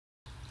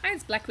Hi,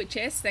 it's Black Witch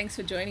Savannah. Thanks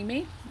for joining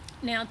me.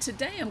 Now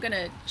today I'm going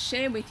to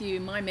share with you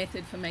my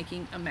method for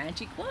making a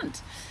magic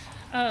wand.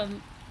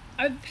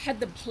 I've had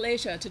the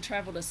pleasure to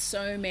travel to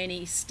so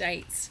many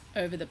states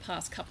over the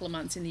past couple of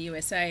months in the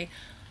USA,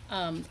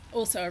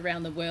 also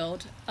around the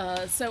world.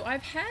 So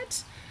I've had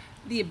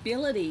the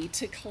ability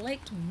to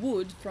collect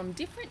wood from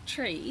different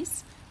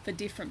trees for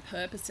different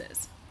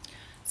purposes.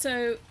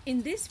 So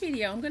in this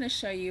video I'm going to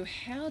show you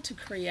how to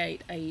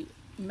create a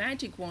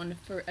magic wand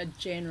for a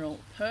general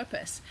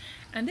purpose,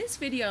 and this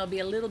video will be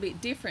a little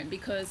bit different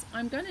because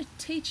I'm going to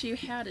teach you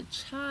how to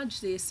charge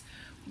this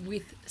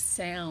with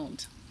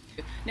sound.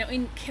 Now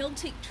in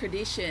Celtic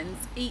traditions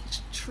each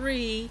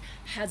tree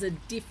has a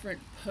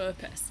different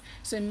purpose,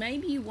 so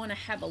maybe you want to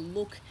have a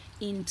look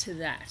into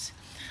that,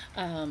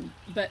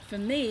 but for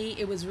me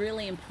it was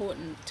really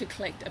important to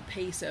collect a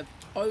piece of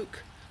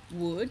oak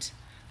wood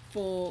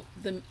for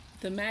the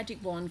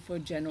magic wand for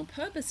general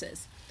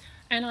purposes.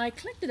 And I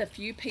collected a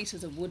few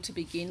pieces of wood to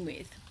begin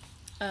with,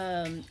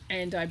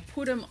 and I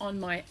put them on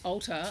my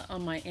altar,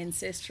 on my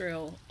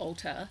ancestral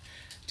altar,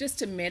 just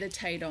to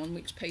meditate on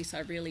which piece I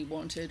really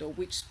wanted, or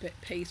which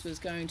piece was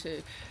going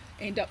to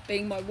end up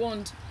being my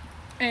wand.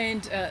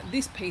 And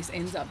this piece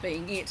ends up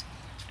being it.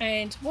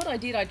 And what I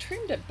did, I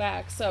trimmed it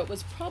back so it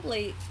was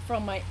probably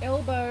from my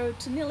elbow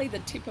to nearly the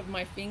tip of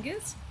my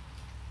fingers.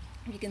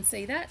 You can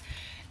see that.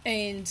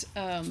 And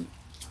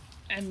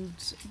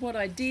what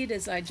I did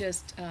is I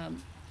just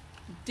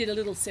did a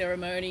little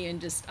ceremony and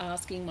just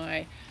asking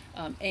my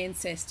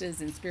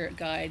ancestors and spirit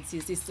guides,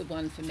 is this the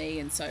one for me,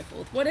 and so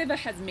forth, whatever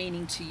has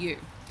meaning to you.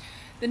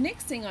 The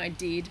next thing I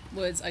did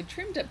was I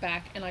trimmed it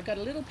back, and I got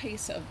a little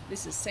piece of,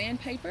 this is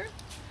sandpaper,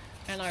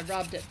 and I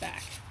rubbed it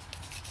back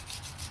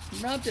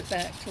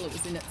till it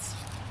was in its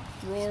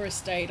rawest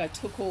state. I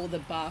took all the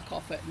bark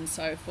off it and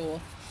so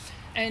forth.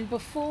 And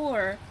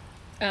before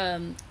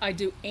I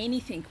do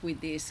anything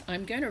with this,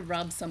 I'm going to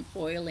rub some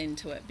oil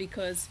into it,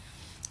 because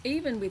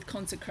even with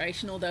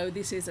consecration, although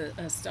this is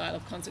a style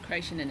of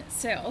consecration in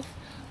itself,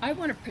 I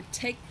want to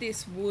protect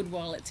this wood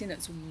while it's in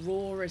its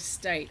rawest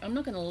state. I'm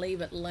not going to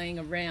leave it laying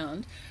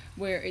around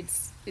where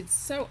it's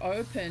so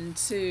open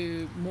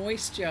to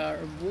moisture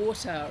or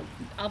water,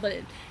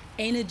 other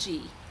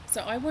energy.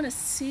 So I want to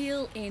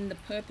seal in the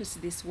purpose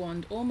of this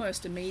wand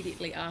almost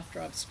immediately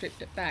after I've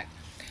stripped it back.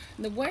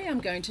 And the way I'm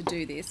going to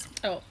do this,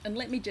 and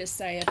let me just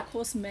say, of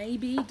course,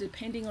 maybe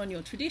depending on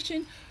your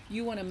tradition,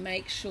 you want to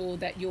make sure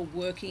that you're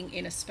working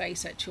in a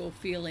space that you're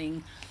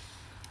feeling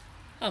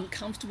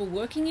comfortable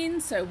working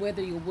in. So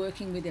whether you're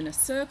working within a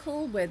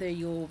circle, whether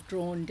you're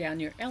drawn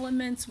down your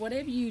elements,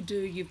 whatever you do,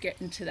 you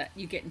get into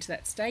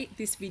that state.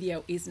 This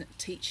video isn't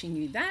teaching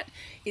you that,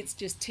 it's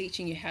just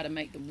teaching you how to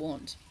make the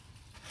wand.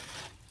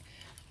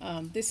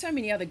 There's so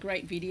many other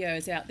great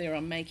videos out there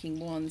on making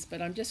wands,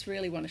 but I just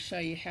really want to show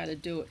you how to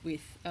do it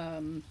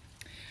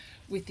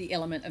with the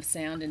element of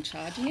sound and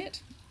charging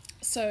it.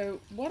 So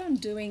what I'm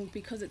doing,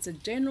 because it's a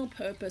general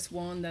purpose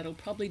wand that'll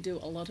probably do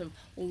a lot of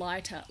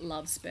lighter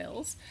love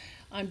spells,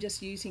 I'm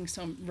just using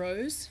some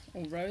rose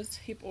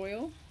hip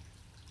oil.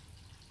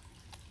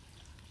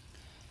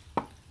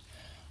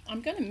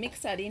 I'm going to mix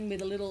that in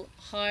with a little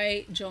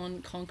High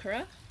John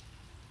Conqueror.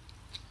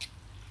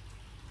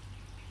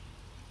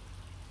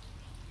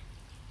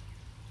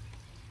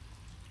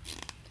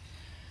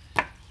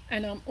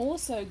 And I'm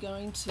also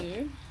going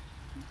to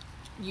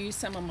use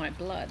some of my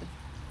blood.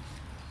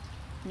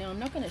 Now I'm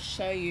not going to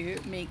show you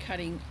me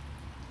cutting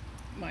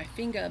my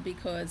finger,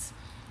 because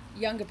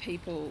younger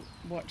people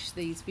watch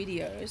these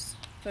videos,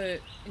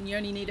 and you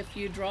only need a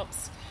few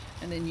drops,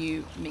 and then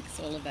you mix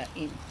all of that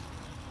in.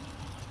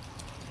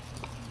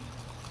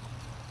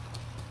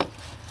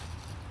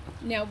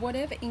 Now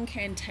whatever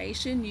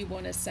incantation you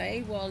want to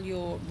say while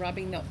you're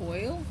rubbing the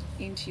oil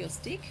into your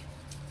stick,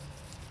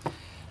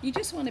 you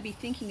just want to be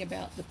thinking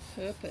about the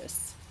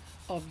purpose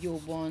of your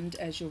wand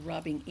as you're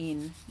rubbing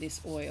in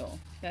this oil,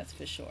 that's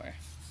for sure.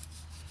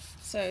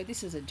 So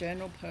this is a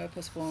general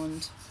purpose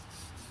wand.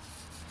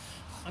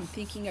 I'm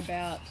thinking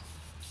about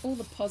all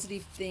the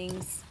positive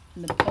things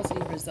and the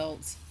positive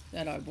results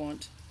that I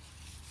want.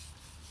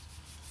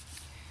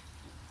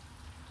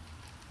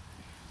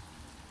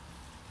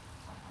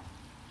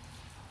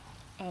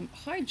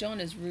 High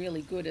John is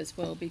really good as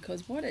well,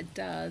 because what it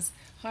does,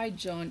 High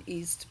John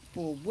is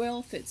for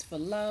wealth, it's for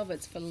love,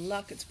 it's for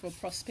luck, it's for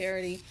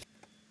prosperity.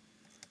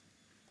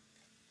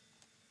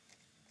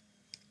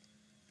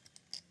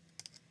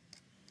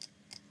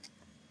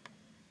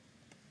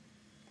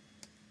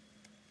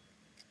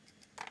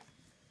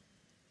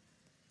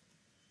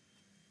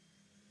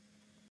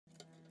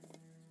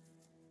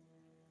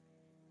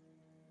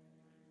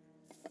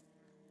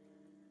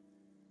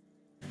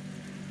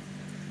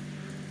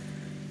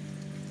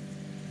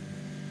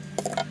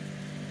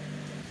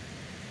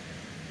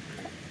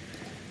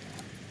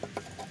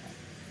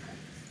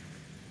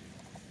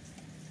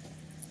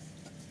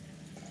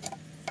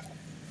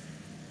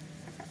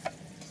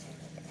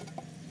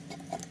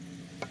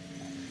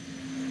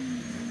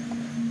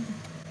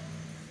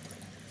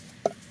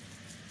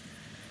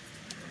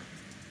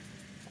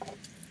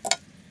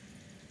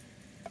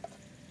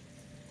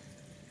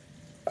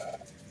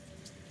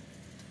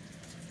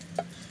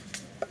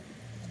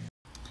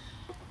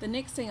 the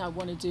next thing I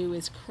want to do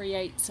is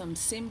create some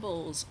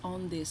symbols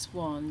on this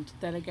wand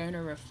that are going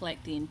to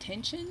reflect the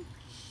intention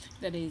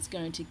that is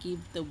going to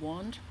give the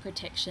wand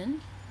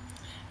protection,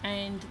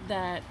 and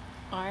that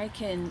I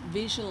can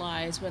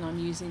visualize when I'm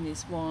using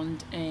this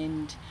wand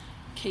and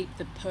keep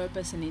the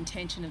purpose and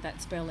intention of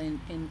that spell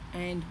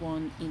and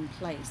wand in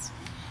place.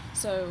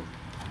 So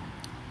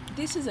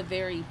this is a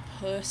very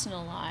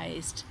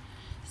personalized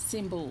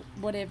symbol,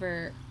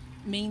 whatever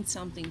means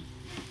something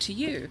to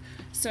you.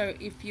 So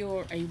if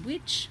you're a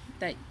witch,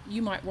 that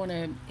you might want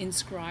to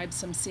inscribe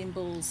some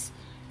symbols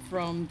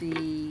from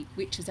the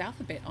witch's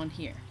alphabet on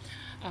here.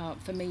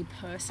 For me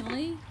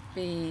personally,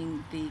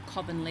 being the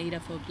Coven leader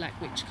for Black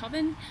Witch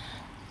Coven,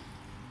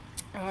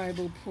 I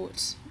will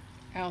put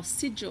our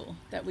sigil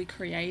that we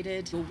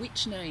created, your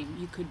witch name,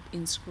 you could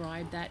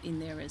inscribe that in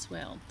there as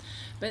well.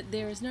 But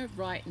there is no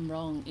right and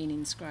wrong in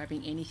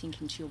inscribing anything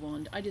into your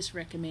wand. I just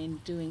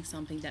recommend doing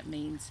something that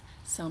means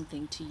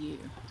something to you.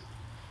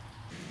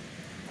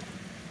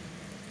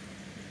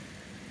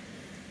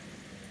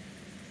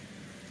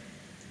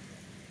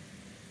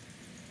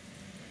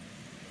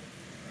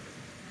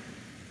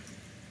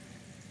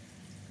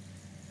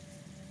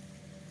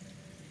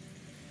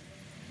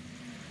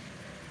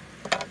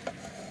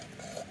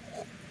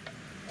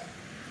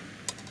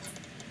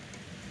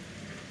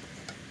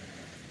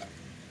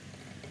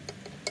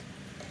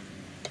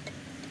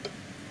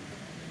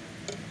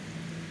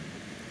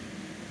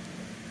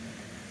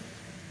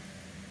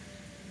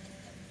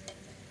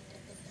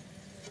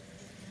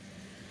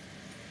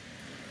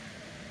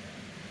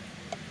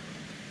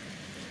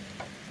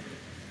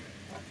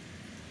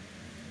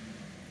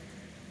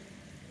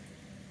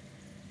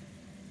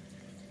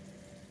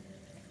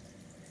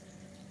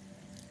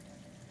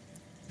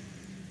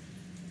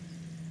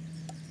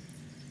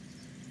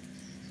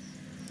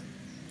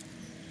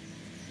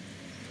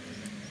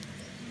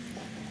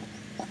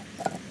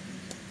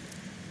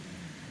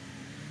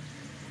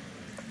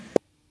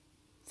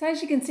 So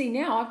as you can see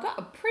now, I've got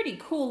a pretty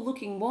cool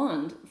looking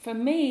wand. For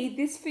me,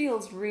 this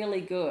feels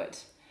really good.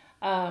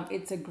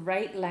 It's a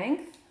great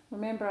length.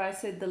 Remember I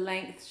said the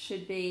length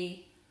should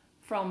be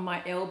from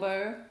my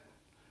elbow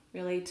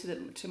really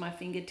to my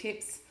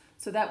fingertips.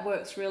 So that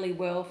works really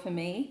well for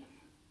me.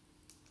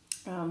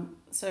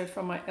 So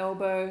from my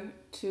elbow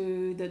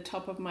to the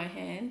top of my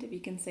hand, if you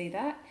can see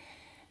that.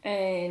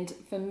 And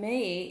for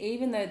me,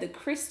 even though the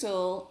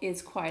crystal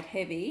is quite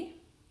heavy,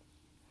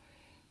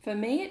 for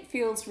me, it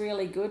feels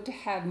really good to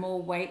have more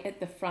weight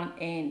at the front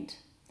end.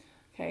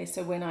 Okay,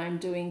 so when I'm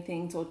doing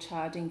things or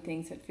charging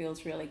things, it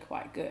feels really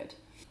quite good.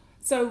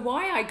 So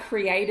why I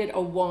created a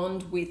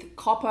wand with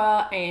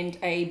copper and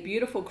a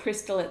beautiful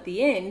crystal at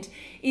the end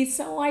is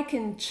so I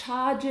can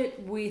charge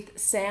it with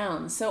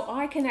sound. So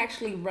I can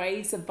actually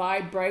raise the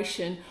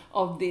vibration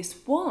of this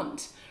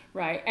wand.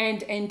 Right,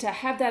 and to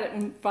have that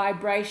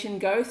vibration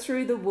go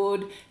through the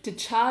wood, to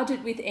charge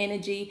it with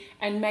energy,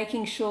 and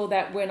making sure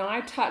that when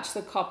I touch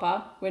the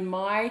copper, when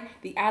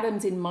the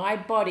atoms in my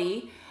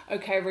body,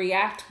 okay,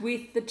 react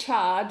with the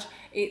charge,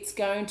 it's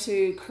going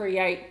to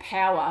create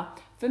power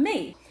for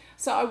me.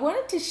 So I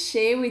wanted to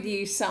share with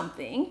you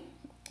something.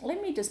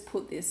 Let me just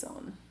put this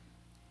on.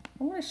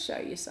 I want to show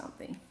you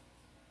something.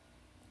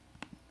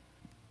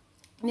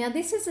 Now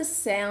this is a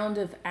sound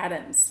of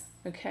atoms,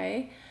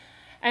 okay?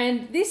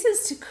 And this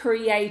is to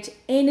create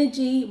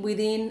energy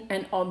within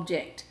an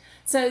object.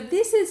 So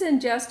this isn't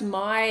just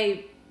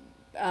my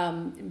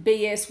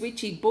BS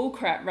witchy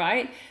bullcrap,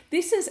 right?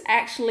 This is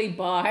actually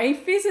by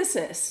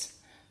physicists.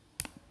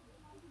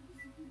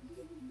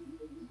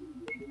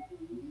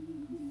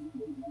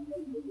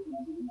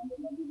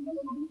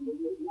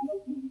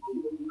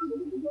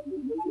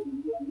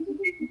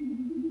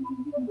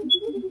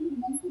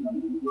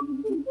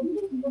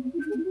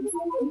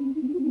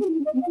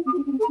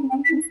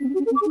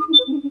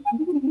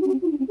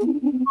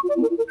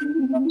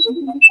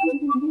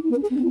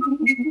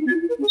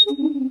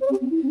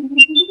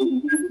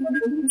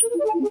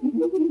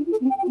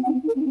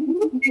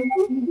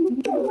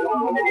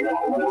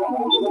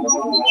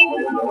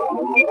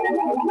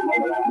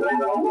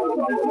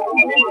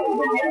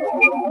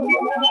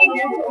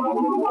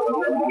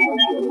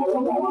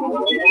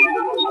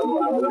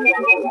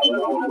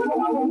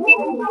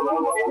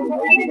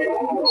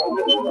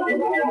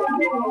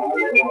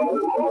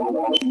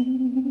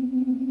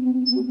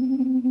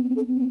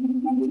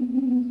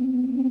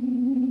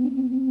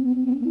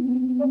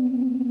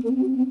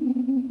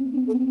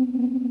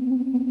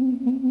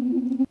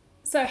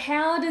 So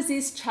how does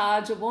this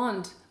charge a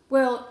wand?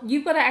 Well,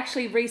 you've got to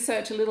actually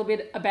research a little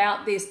bit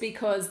about this,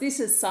 because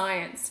this is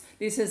science.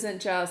 This isn't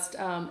just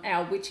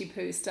our witchy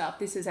poo stuff.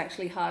 This is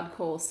actually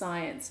hardcore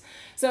science.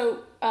 So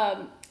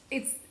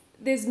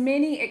there's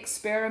many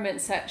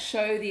experiments that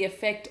show the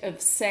effect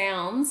of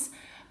sounds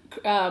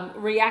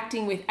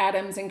reacting with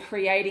atoms and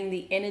creating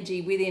the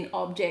energy within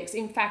objects.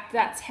 In fact,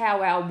 that's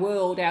how our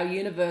world, our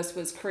universe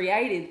was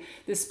created,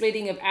 the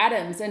splitting of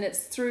atoms, and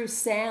it's through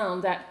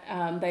sound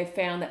that they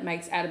found that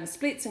makes atom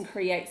splits and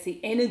creates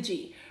the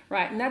energy,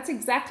 right? And that's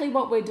exactly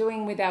what we're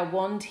doing with our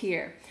wand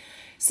here.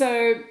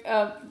 So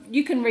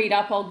you can read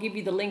up, I'll give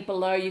you the link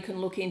below, you can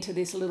look into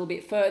this a little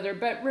bit further,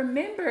 but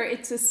remember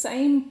it's the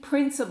same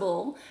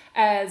principle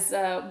as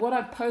what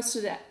I've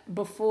posted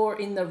before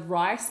in the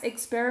rice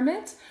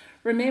experiment.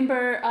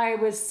 Remember I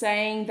was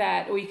saying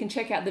that, or you can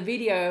check out the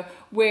video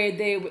where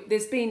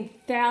there's been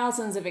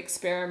thousands of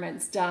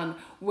experiments done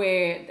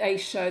where they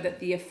show that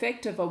the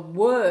effect of a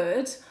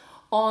word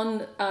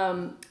on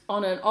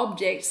an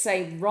object,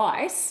 say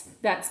rice,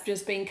 that's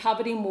just been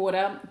covered in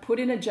water, put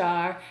in a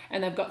jar,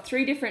 and they've got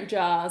 3 different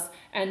jars,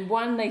 and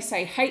one they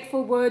say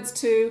hateful words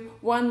to,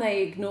 one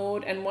they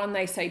ignored, and one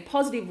they say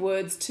positive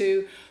words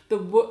to.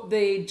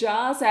 The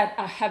jars that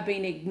have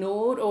been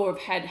ignored or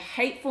have had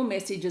hateful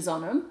messages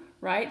on them,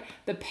 right?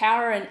 The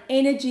power and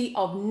energy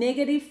of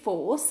negative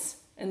force,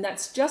 and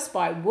that's just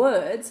by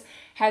words,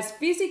 has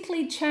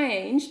physically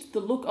changed the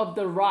look of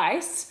the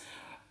rice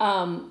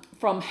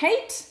from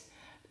hate,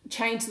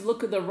 changed the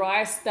look of the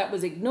rice that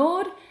was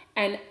ignored,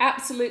 and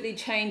absolutely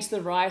changed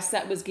the rice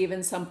that was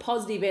given some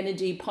positive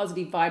energy,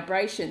 positive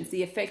vibrations,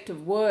 the effect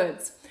of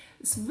words.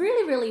 It's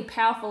really, really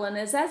powerful, and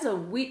as a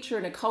witch or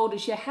an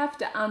occultist, you have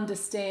to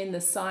understand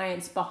the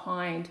science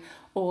behind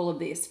all of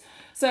this.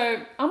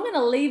 So I'm going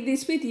to leave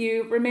this with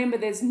you. Remember,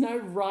 there's no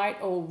right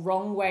or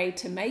wrong way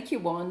to make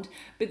your wand,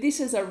 but this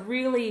is a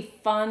really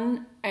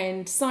fun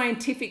and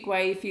scientific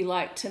way, if you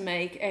like, to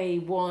make a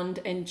wand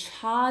and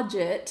charge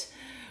it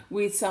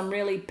with some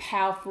really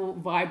powerful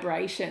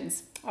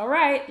vibrations. All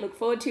right, look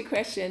forward to your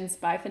questions.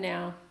 Bye for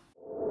now.